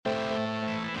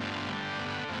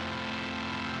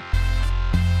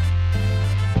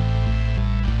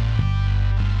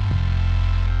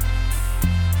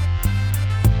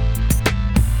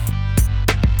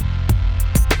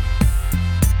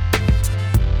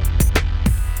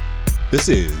This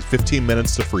is 15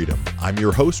 Minutes to Freedom. I'm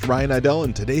your host, Ryan Idell,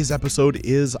 and today's episode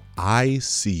is I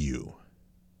See You.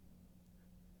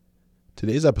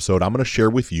 Today's episode, I'm going to share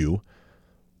with you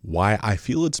why I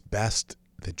feel it's best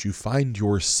that you find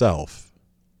yourself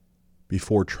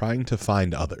before trying to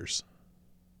find others.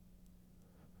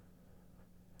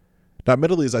 Now,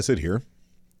 admittedly, as I sit here,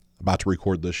 about to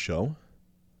record this show,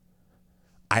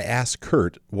 I asked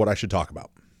Kurt what I should talk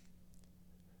about.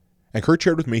 And Kurt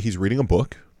shared with me he's reading a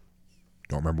book.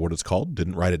 Don't remember what it's called,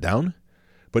 didn't write it down.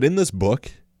 But in this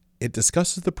book, it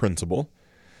discusses the principle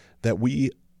that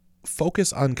we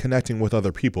focus on connecting with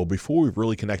other people before we've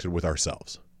really connected with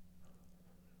ourselves.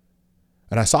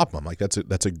 And I stopped him. I'm like, that's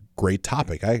a great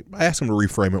topic. I asked him to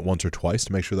reframe it once or twice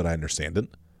to make sure that I understand it.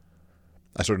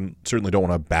 I certainly don't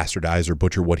want to bastardize or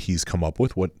butcher what he's come up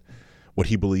with, what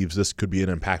he believes this could be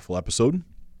an impactful episode.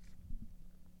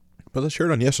 But as I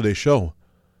shared on yesterday's show,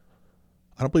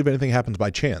 I don't believe anything happens by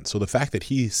chance. So the fact that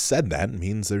he said that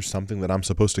means there's something that I'm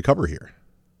supposed to cover here.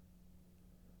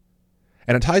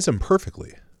 And it ties in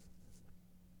perfectly.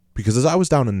 Because as I was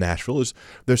down in Nashville,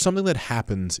 there's something that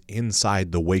happens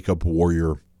inside the Wake Up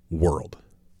Warrior world.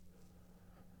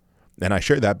 And I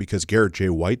share that because Garrett J.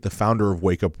 White, the founder of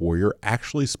Wake Up Warrior,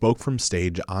 actually spoke from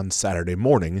stage on Saturday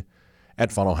morning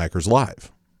at Funnel Hackers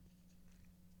Live.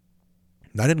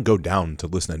 And I didn't go down to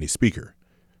listen to any speaker.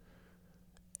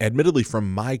 Admittedly,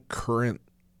 from my current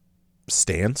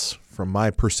stance, from my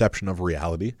perception of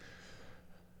reality,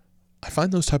 I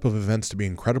find those type of events to be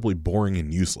incredibly boring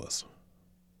and useless.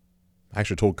 I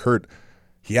actually told Kurt,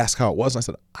 he asked how it was, and I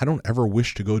said, I don't ever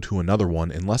wish to go to another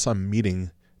one unless I'm meeting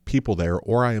people there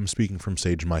or I am speaking from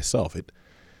stage myself. It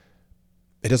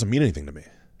doesn't mean anything to me.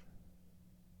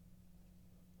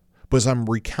 But as I'm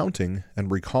recounting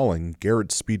and recalling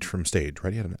Garrett's speech from stage,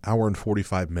 right? He had an hour and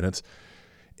 45 minutes.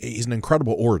 He's an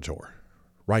incredible orator,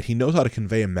 right? He knows how to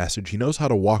convey a message. He knows how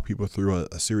to walk people through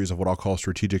a series of what I'll call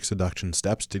strategic seduction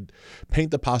steps to paint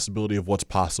the possibility of what's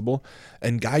possible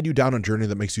and guide you down a journey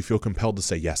that makes you feel compelled to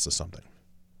say yes to something.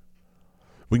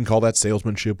 We can call that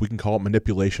salesmanship, we can call it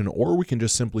manipulation, or we can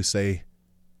just simply say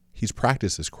he's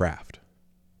practiced his craft.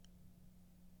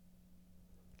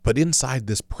 But inside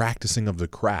this practicing of the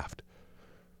craft,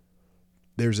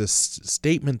 there's a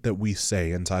statement that we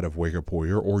say inside of Wake Up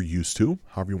Warrior, or used to,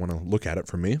 however you want to look at it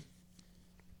for me.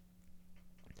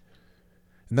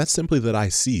 And that's simply that I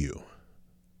see you.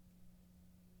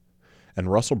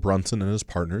 And Russell Brunson and his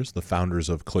partners, the founders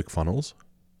of ClickFunnels,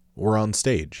 were on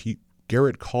stage.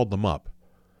 Garrett called them up.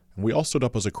 And we all stood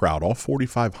up as a crowd, all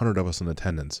 4,500 of us in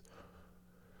attendance,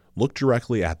 looked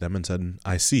directly at them and said,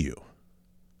 I see you.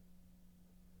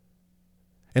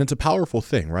 And it's a powerful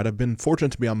thing, right? I've been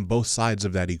fortunate to be on both sides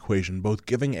of that equation, both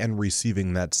giving and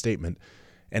receiving that statement,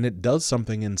 and it does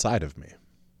something inside of me.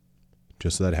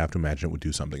 Just so that I have to imagine it would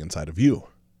do something inside of you.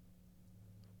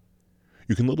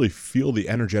 You can literally feel the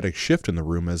energetic shift in the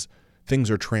room as things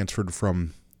are transferred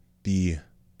from the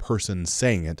person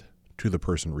saying it to the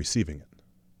person receiving it.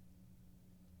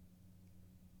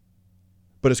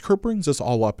 But as Kurt brings us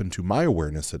all up into my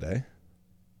awareness today,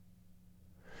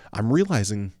 I'm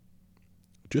realizing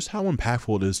just how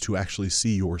impactful it is to actually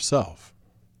see yourself.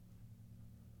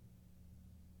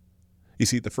 You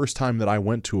see, the first time that I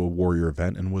went to a warrior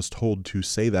event and was told to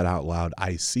say that out loud,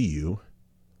 I see you,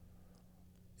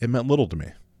 it meant little to me.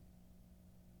 It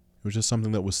was just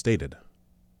something that was stated.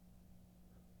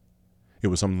 It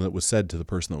was something that was said to the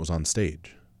person that was on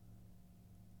stage.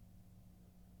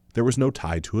 There was no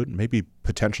tie to it, maybe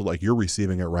potential like you're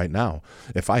receiving it right now.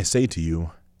 If I say to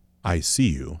you, I see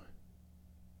you,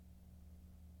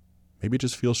 maybe it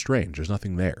just feels strange. There's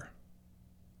nothing there.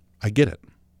 I get it.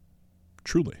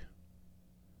 Truly.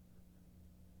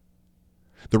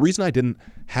 The reason I didn't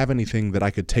have anything that I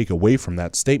could take away from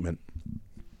that statement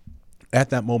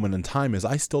at that moment in time is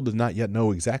I still did not yet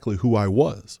know exactly who I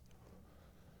was.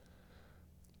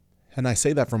 And I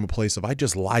say that from a place of I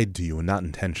just lied to you and not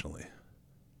intentionally.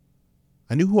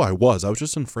 I knew who I was. I was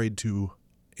just afraid to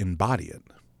embody it.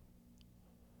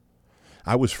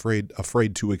 I was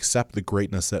afraid to accept the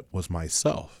greatness that was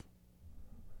myself.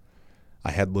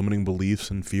 I had limiting beliefs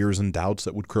and fears and doubts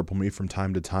that would cripple me from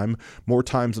time to time, more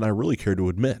times than I really care to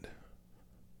admit.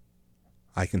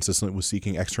 I consistently was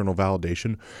seeking external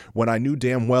validation when I knew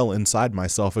damn well inside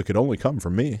myself it could only come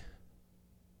from me.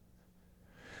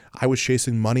 I was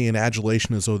chasing money and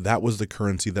adulation as though that was the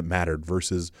currency that mattered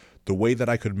versus the way that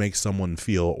I could make someone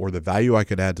feel or the value I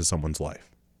could add to someone's life.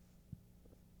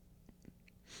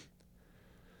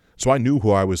 So I knew who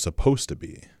I was supposed to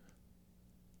be.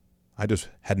 I just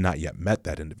had not yet met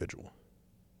that individual.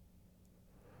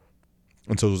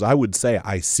 And so as I would say,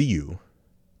 I see you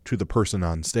to the person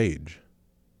on stage,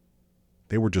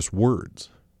 They were just words.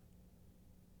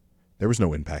 There was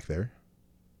no impact there.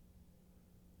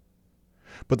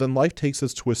 But then life takes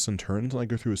its twists and turns, and I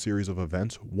go through a series of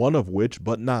events, one of which,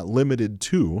 but not limited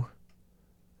to,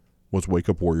 was Wake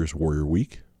Up Warriors Warrior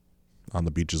Week on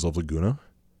the beaches of Laguna,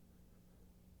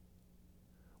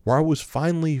 where I was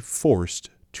finally forced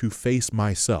to face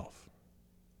myself.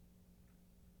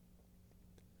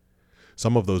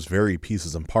 Some of those very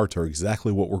pieces and parts are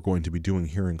exactly what we're going to be doing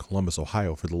here in Columbus,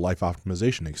 Ohio for the Life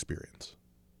Optimization Experience.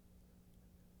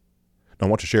 Now, I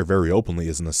want to share very openly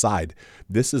as an aside,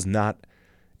 this is not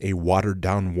a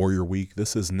watered-down Warrior Week.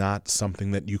 This is not something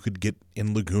that you could get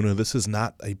in Laguna. This is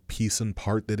not a piece and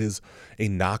part that is a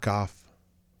knockoff.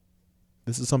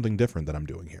 This is something different that I'm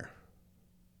doing here.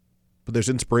 But there's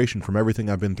inspiration from everything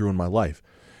I've been through in my life.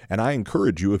 And I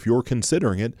encourage you, if you're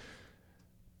considering it,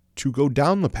 to go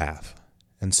down the path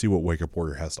and see what Wake Up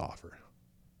Warrior has to offer.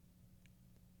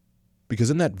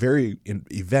 Because in that very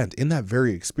event, in that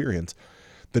very experience,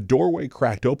 the doorway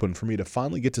cracked open for me to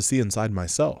finally get to see inside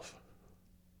myself.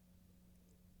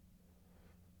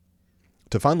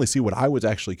 To finally see what I was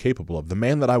actually capable of, the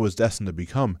man that I was destined to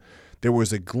become. There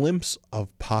was a glimpse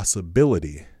of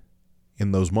possibility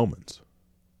in those moments.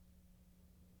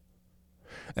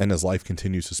 And as life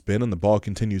continues to spin and the ball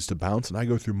continues to bounce, and I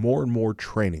go through more and more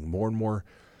training, more and more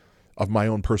of my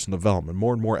own personal development,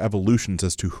 more and more evolutions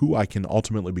as to who I can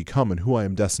ultimately become and who I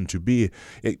am destined to be,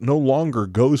 it no longer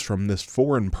goes from this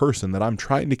foreign person that I'm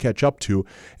trying to catch up to,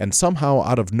 and somehow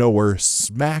out of nowhere,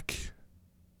 smack,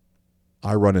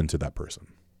 I run into that person.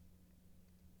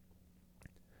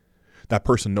 That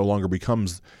person no longer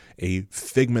becomes a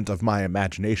figment of my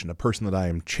imagination, a person that I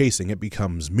am chasing. It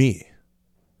becomes me.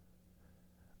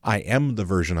 I am the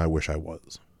version I wish I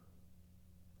was.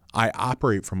 I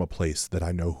operate from a place that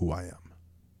I know who I am.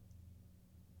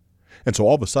 And so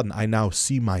all of a sudden, I now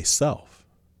see myself.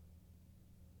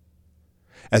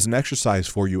 As an exercise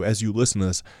for you, as you listen to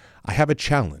this, I have a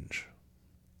challenge.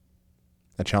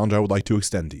 A challenge I would like to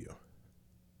extend to you.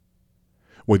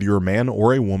 Whether you're a man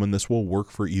or a woman, this will work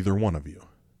for either one of you.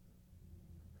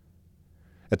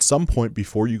 At some point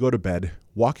before you go to bed,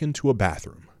 walk into a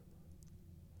bathroom.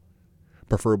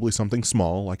 Preferably something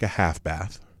small, like a half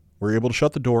bath, where you're able to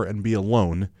shut the door and be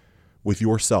alone with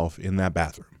yourself in that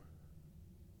bathroom.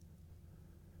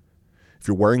 If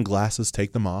you're wearing glasses,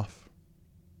 take them off.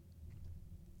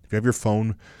 If you have your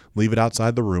phone, leave it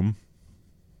outside the room.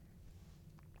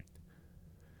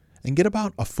 And get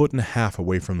about 1.5 feet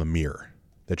away from the mirror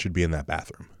that should be in that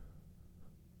bathroom.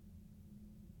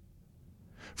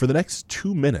 For the next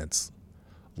 2 minutes,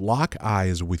 lock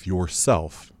eyes with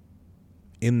yourself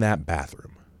in that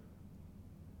bathroom.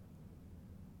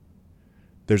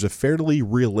 There's a fairly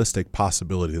realistic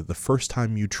possibility that the first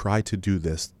time you try to do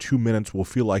this, 2 minutes will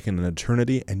feel like an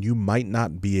eternity and you might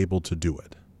not be able to do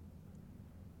it.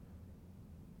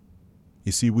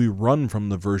 You see, we run from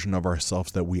the version of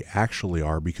ourselves that we actually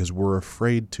are because we're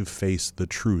afraid to face the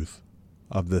truth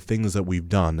of the things that we've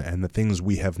done and the things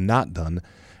we have not done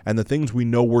and the things we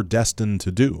know we're destined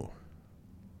to do.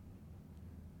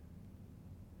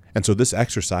 And so this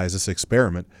exercise, this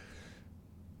experiment,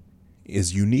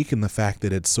 is unique in the fact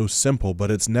that it's so simple,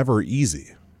 but it's never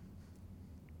easy.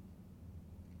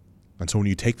 And so when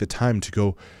you take the time to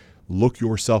go look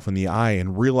yourself in the eye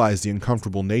and realize the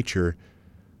uncomfortable nature,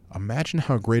 imagine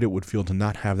how great it would feel to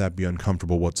not have that be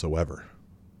uncomfortable whatsoever.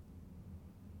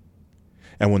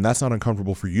 And when that's not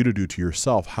uncomfortable for you to do to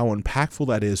yourself, how impactful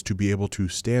that is to be able to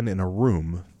stand in a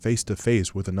room face to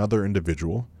face with another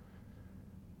individual,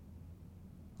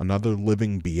 another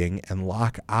living being, and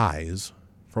lock eyes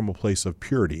from a place of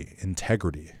purity,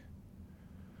 integrity,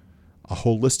 a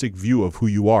holistic view of who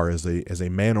you are as a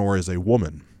man or as a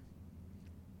woman.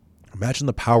 Imagine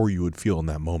the power you would feel in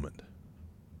that moment.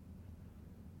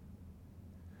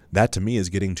 That to me is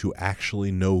getting to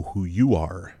actually know who you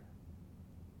are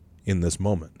in this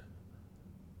moment.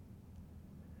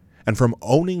 And from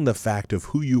owning the fact of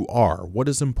who you are, what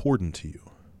is important to you,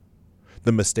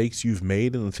 the mistakes you've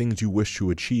made and the things you wish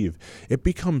to achieve, it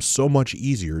becomes so much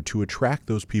easier to attract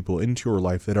those people into your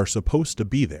life that are supposed to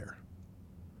be there.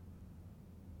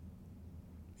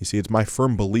 You see, it's my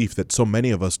firm belief that so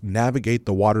many of us navigate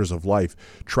the waters of life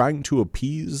trying to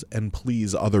appease and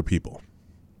please other people.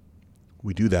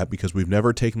 We do that because we've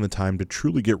never taken the time to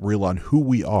truly get real on who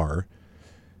we are,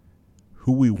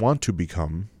 who we want to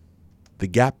become, the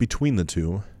gap between the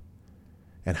two,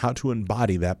 and how to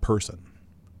embody that person.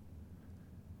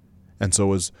 And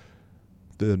so as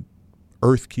the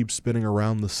earth keeps spinning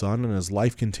around the sun and as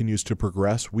life continues to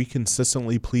progress, we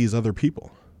consistently please other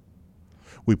people.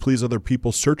 We please other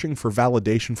people searching for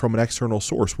validation from an external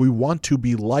source. We want to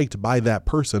be liked by that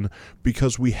person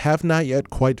because we have not yet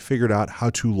quite figured out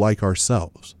how to like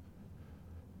ourselves.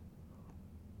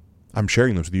 I'm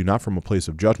sharing this with you not from a place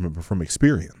of judgment, but from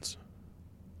experience.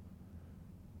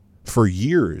 For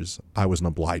years, I was an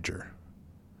obliger.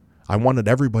 I wanted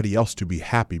everybody else to be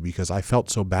happy because I felt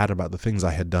so bad about the things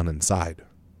I had done inside.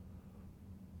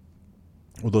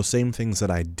 Well, those same things that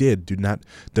I did do not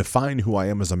define who I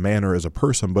am as a man or as a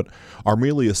person, but are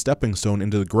merely a stepping stone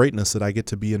into the greatness that I get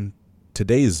to be in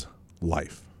today's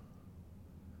life.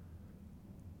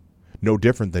 No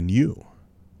different than you.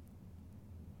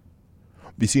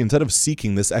 You see, instead of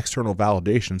seeking this external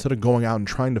validation, instead of going out and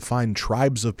trying to find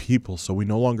tribes of people so we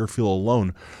no longer feel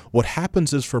alone, what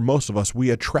happens is for most of us,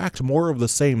 we attract more of the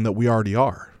same that we already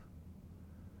are.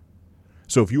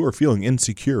 So if you are feeling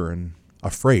insecure and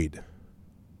afraid,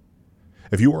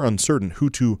 if you are uncertain who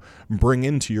to bring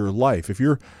into your life, if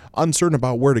you're uncertain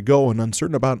about where to go and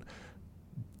uncertain about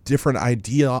different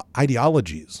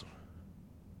ideologies,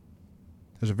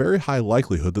 there's a very high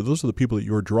likelihood that those are the people that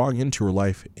you are drawing into your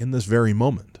life in this very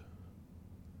moment.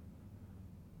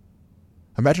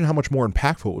 Imagine how much more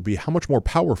impactful it would be, how much more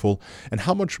powerful, and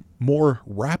how much more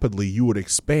rapidly you would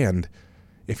expand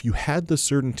if you had the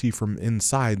certainty from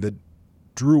inside that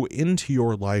drew into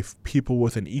your life people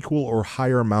with an equal or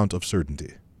higher amount of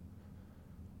certainty.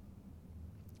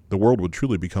 The world would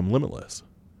truly become limitless.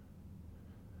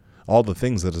 All the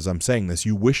things that, as I'm saying this,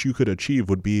 you wish you could achieve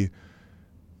would be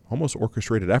almost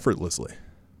orchestrated effortlessly.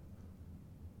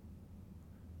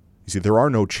 You see, there are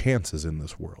no chances in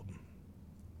this world.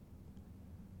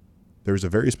 There's a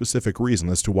very specific reason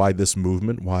as to why this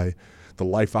movement, why the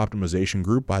Life Optimization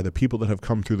Group, by the people that have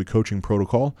come through the coaching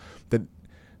protocol, that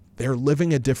they're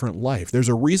living a different life. There's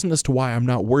a reason as to why I'm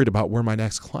not worried about where my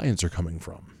next clients are coming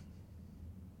from.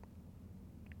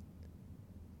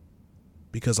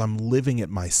 Because I'm living it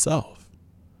myself.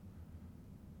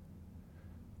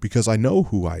 Because I know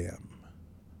who I am.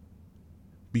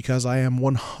 Because I am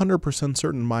 100%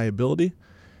 certain in my ability,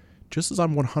 just as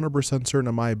I'm 100% certain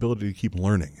in my ability to keep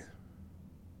learning.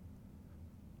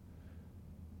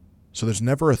 So there's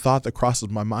never a thought that crosses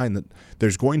my mind that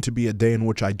there's going to be a day in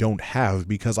which I don't have,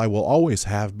 because I will always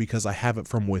have, because I have it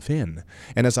from within.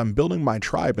 And as I'm building my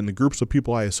tribe and the groups of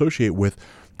people I associate with,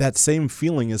 that same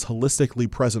feeling is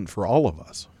holistically present for all of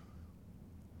us.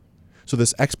 So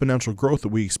this exponential growth that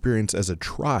we experience as a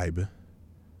tribe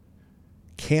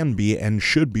can be and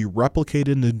should be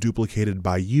replicated and duplicated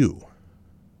by you.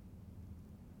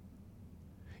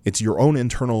 It's your own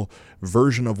internal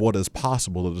version of what is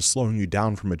possible that is slowing you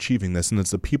down from achieving this, and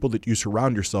it's the people that you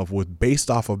surround yourself with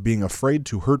based off of being afraid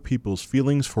to hurt people's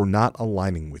feelings for not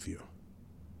aligning with you.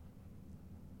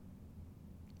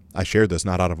 I share this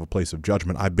not out of a place of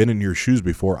judgment. I've been in your shoes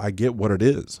before. I get what it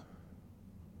is.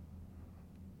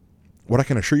 What I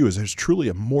can assure you is there's truly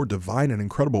a more divine and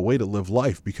incredible way to live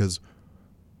life because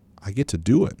I get to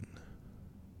do it.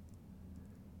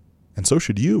 And so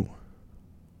should you.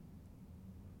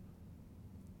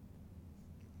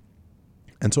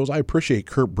 And so as I appreciate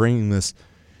Kurt bringing this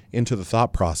into the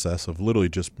thought process of literally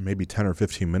just maybe 10 or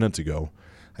 15 minutes ago,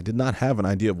 I did not have an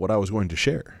idea of what I was going to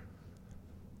share.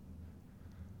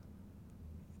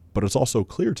 But it's also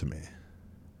clear to me.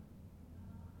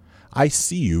 I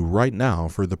see you right now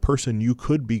for the person you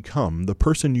could become, the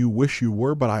person you wish you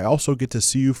were, but I also get to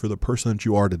see you for the person that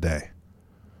you are today.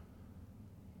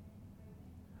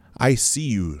 I see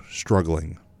you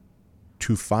struggling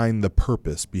to find the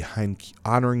purpose behind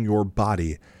honoring your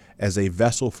body as a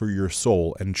vessel for your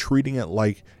soul and treating it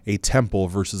like a temple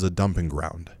versus a dumping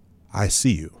ground. I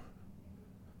see you.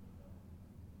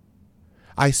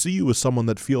 I see you as someone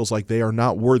that feels like they are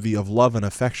not worthy of love and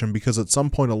affection because at some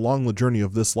point along the journey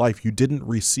of this life, you didn't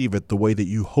receive it the way that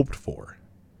you hoped for.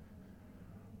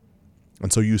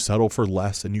 And so you settle for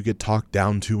less and you get talked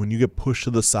down to and you get pushed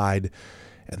to the side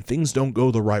and things don't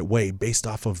go the right way based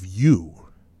off of you,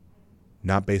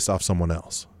 not based off someone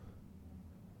else.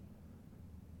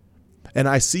 And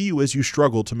I see you as you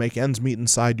struggle to make ends meet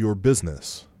inside your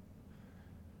business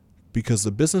because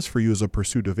the business for you is a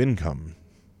pursuit of income,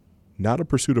 not a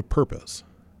pursuit of purpose.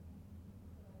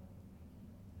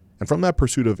 And from that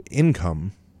pursuit of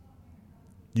income,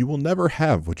 you will never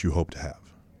have what you hope to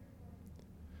have.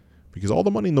 Because all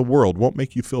the money in the world won't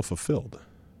make you feel fulfilled.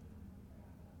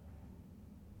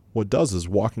 What does is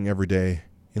walking every day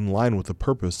in line with a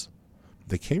purpose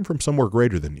that came from somewhere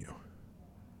greater than you.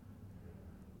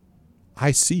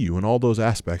 I see you in all those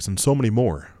aspects and so many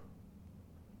more.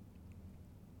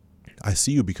 I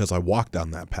see you because I walk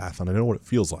down that path and I know what it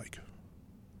feels like.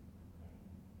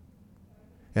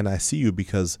 And I see you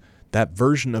because that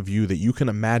version of you that you can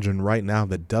imagine right now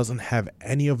that doesn't have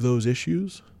any of those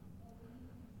issues,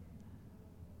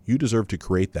 you deserve to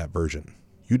create that version.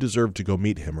 You deserve to go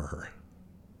meet him or her.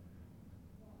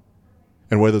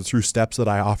 And whether it's through steps that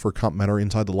I offer complimentary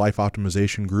inside the Life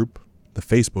Optimization group, the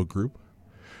Facebook group,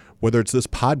 whether it's this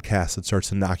podcast that starts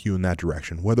to knock you in that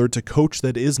direction, whether it's a coach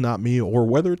that is not me, or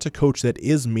whether it's a coach that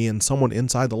is me and someone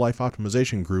inside the Life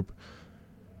Optimization group,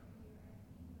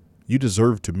 you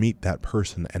deserve to meet that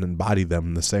person and embody them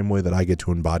in the same way that I get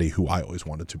to embody who I always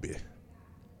wanted to be.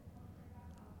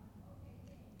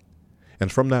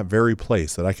 And from that very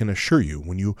place that I can assure you,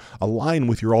 when you align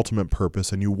with your ultimate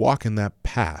purpose and you walk in that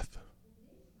path,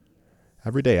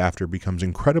 every day after becomes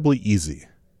incredibly easy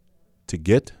to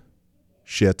get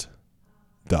shit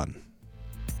done.